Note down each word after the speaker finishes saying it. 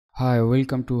Hi,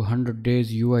 welcome to 100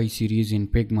 Days UI series in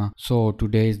Figma. So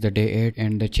today is the day 8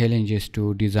 and the challenge is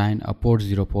to design a port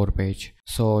 04 page.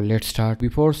 So let's start.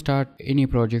 Before start any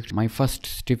project, my first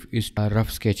step is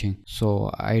rough sketching. So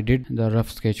I did the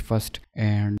rough sketch first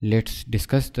and let's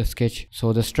discuss the sketch.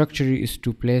 So the structure is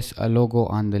to place a logo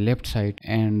on the left side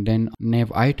and then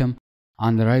nav item.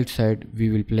 On the right side we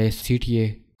will place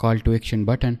CTA call to action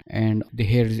button, and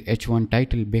here is h1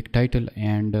 title, big title,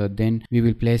 and then we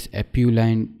will place a few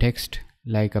line text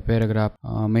like a paragraph,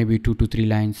 maybe 2 to 3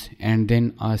 lines, and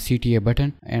then a CTA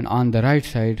button. And on the right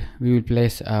side we will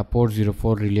place a port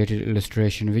 04 related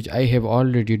illustration which I have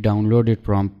already downloaded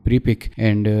from prepic,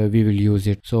 and we will use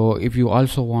it. So if you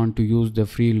also want to use the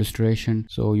free illustration,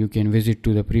 so you can visit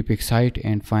to the prepic site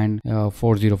and find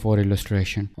 404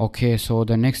 illustration. Okay, so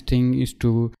the next thing is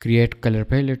to create color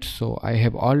palette. So I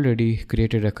have already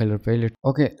created a color palette.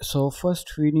 Okay, so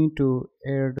first we need to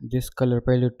add this color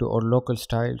palette to our local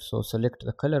style. So select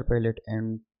the color palette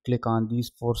and click on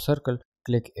these 4 circles,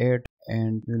 click add,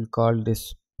 and we'll call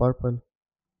this purple.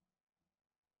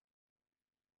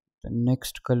 The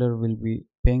next color will be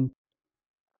pink.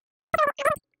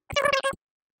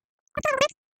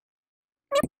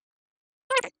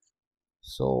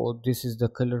 So this is the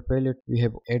color palette we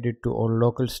have added to our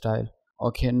local style.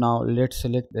 Okay, now let's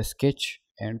select the sketch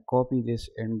and copy this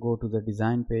and go to the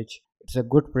design page. It's a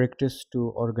good practice to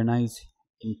organize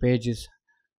in pages,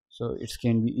 so it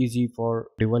can be easy for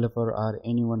developer or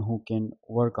anyone who can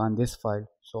work on this file,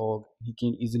 so he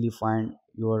can easily find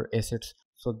your assets.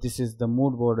 So this is the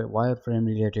mood board, wireframe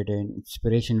related and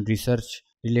inspiration research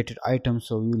related items,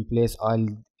 so we will place all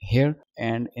here.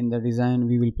 And in the design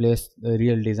we will place the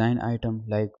real design item,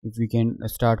 like if we can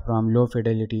start from low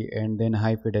fidelity and then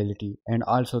high fidelity. And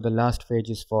also the last page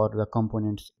is for the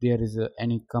components. There is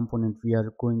any component we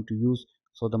are going to use,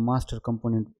 so the master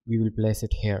component we will place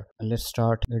it here. Let's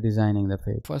start the designing the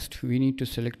page. First we need to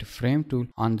select frame tool.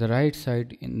 On the right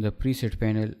side in the preset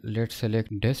panel, let's select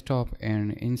desktop,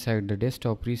 and inside the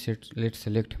desktop presets let's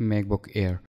select MacBook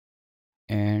Air,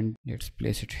 and let's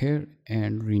place it here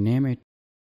and rename it.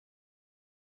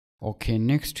 Okay,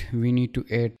 next we need to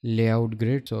add layout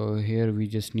grid. So here we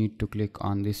just need to click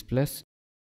on this plus.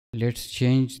 Let's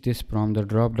change this from the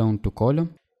drop down to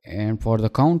column, and for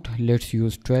the count let's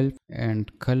use 12,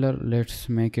 and color let's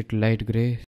make it light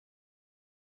gray,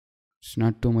 it's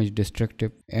not too much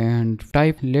destructive. And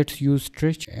type let's use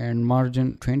stretch, and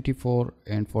margin 24,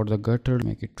 and for the gutter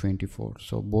make it 24,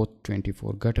 so both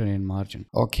 24 gutter and margin.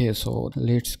 Okay, so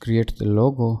let's create the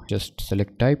logo. Just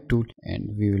select type tool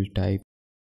and we will type.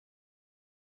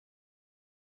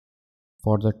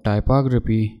 For the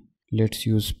typography let's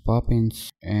use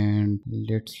Poppins and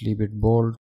let's leave it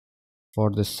bold. For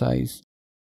the size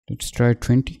let's try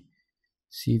 20,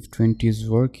 see if 20 is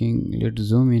working. Let's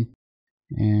zoom in,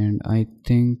 and I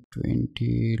think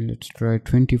 20, let's try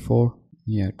 24.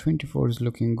 Yeah, 24 is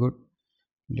looking good.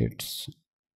 Let's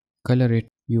color it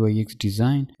UIX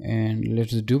design, and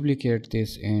let's duplicate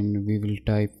this and we will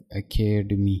type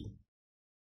academy.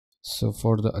 So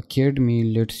for the academy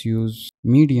let's use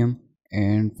medium,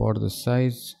 and for the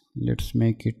size let's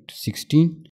make it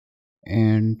 16,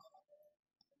 and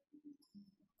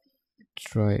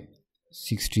try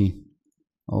 16.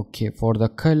 Okay, for the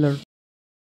color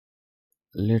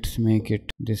let's make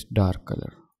it this dark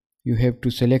color. You have to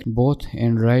select both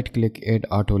and right click add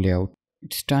auto layout.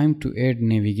 It's time to add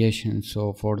navigation.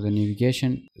 So for the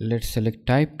navigation let's select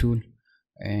type tool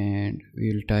and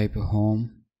we'll type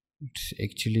home. It's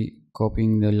actually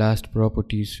copying the last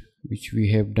properties which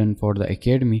we have done for the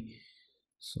academy,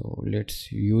 so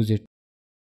let's use it.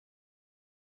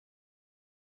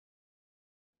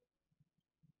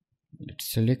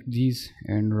 Let's select these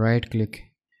and right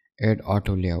click add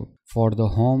auto layout. For the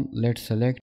home let's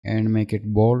select and make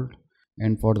it bold,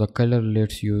 and for the color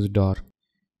let's use dark,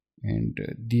 and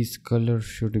these colors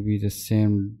should be the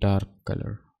same dark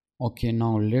color. Okay,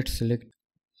 now let's select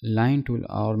line tool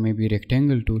or maybe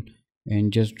rectangle tool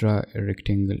and just draw a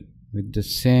rectangle with the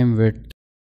same width,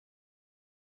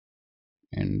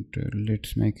 and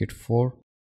let's make it 4.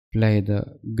 Apply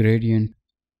the gradient,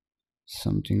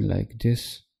 something like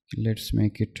this. Let's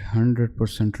make it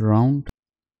 100% round.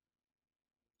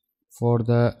 For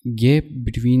the gap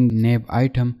between nav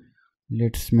item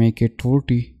let's make it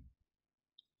 40.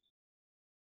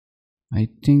 I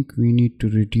think we need to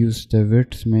reduce the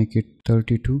width, make it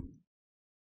 32.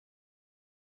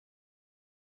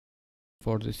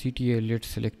 For the CTA let's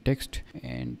select text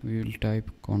and we will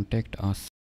type contact us.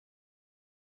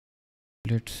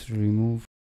 Let's remove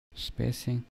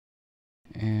spacing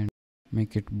and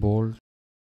make it bold.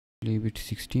 leave it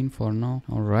 16 for now.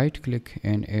 Now right click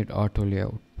and add auto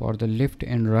layout. For the left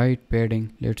and right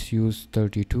padding, let's use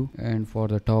 32, and for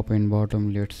the top and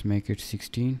bottom, let's make it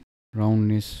 16.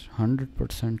 Roundness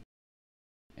 100%,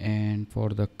 and for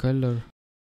the color,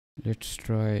 let's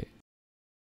try.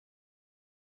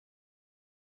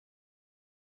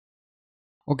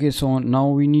 Okay, so now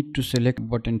we need to select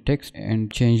button text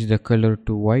and change the color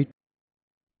to white.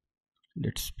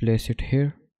 Let's place it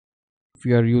here.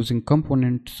 We are using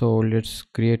component, so let's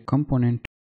create component,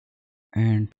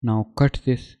 and now cut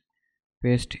this,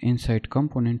 paste inside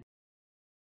component.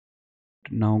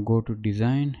 Now go to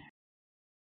design.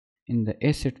 In the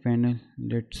asset panel,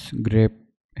 let's grab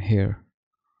here.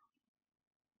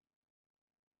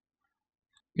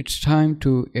 It's time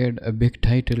to add a big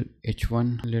title,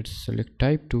 H1. Let's select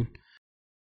type tool.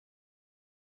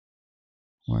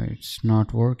 Why it's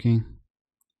not working?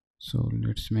 So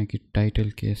let's make it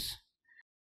title case.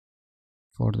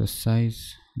 For the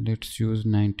size, let's use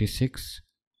 96.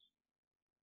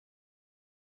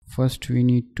 First we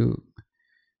need to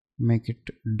make it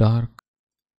dark.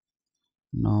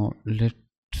 Now let's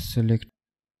select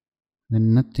the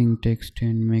nothing text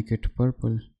and make it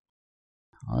purple.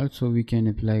 Also we can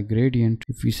apply gradient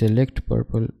if we select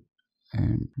purple,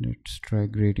 and let's try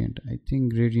gradient. I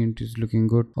think gradient is looking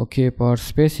good. Okay, for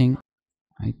spacing,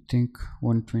 I think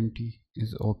 120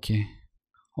 is okay.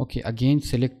 Okay, again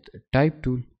select type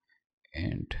tool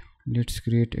and let's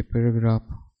create a paragraph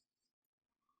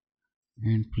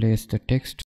and place the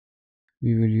text.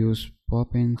 We will use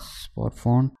Poppins for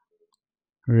font.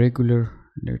 Regular,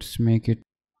 let's make it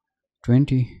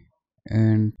 20,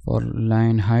 and for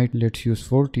line height let's use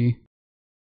 40.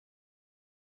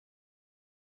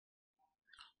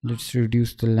 Let's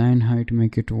reduce the line height,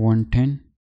 make it 110.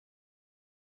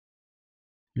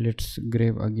 Let's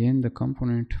grab again the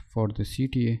component for the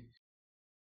CTA.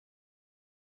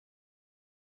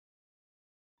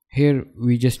 Here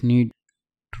we just need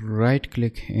to right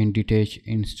click and detach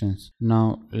instance.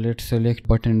 Now let's select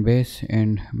button base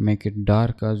and make it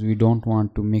dark, as we don't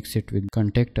want to mix it with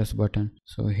contact us button.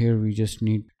 So here we just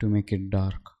need to make it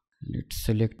dark. Let's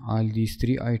select all these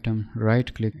three items,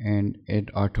 right click and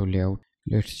add auto layout.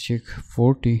 Let's check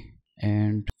 40,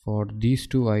 and for these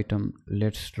two items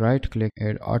let's right click,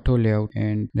 add auto layout,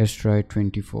 and let's try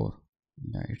 24.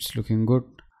 Yeah, it's looking good.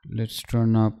 Let's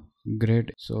turn up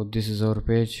grid. So this is our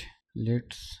page.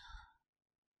 Let's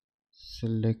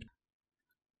select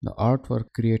the artwork,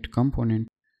 create component.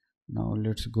 Now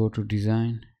let's go to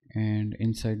design, and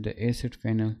inside the asset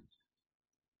panel,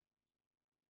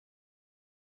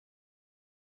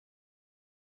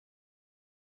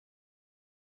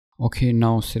 okay,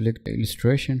 now select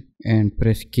illustration and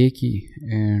press K key,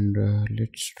 and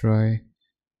let's try.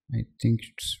 I think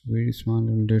it's very small,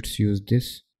 and let's use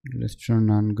this. Let's turn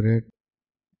on grid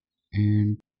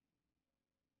and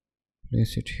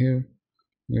place it here.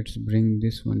 Let's bring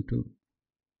this one too.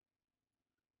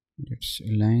 Let's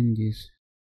align these.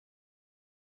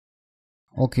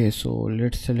 Okay, so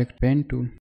let's select pen tool.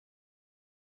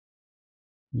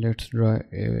 Let's draw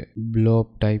a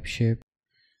blob type shape.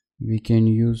 We can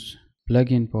use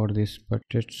plugin for this, but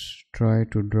let's try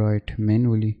to draw it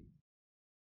manually.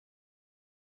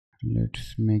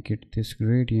 Let's make it this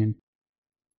gradient,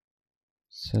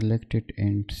 select it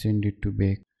and send it to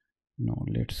bake. Now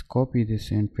let's copy this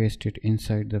and paste it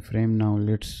inside the frame. Now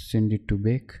let's send it to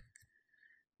bake,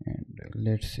 and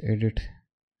let's edit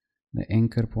the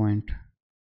anchor point,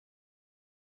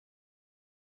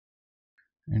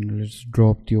 and let's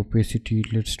drop the opacity.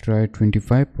 Let's try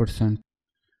 25%.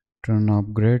 Turn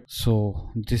up grid.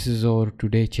 So this is our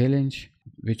today challenge,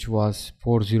 which was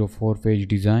 404 page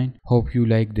design. Hope you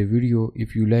like the video.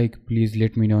 If you like, please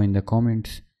let me know in the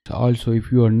comments. Also,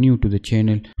 if you are new to the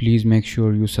channel, please make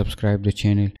sure you subscribe the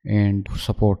channel and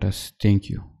support us. Thank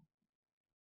you.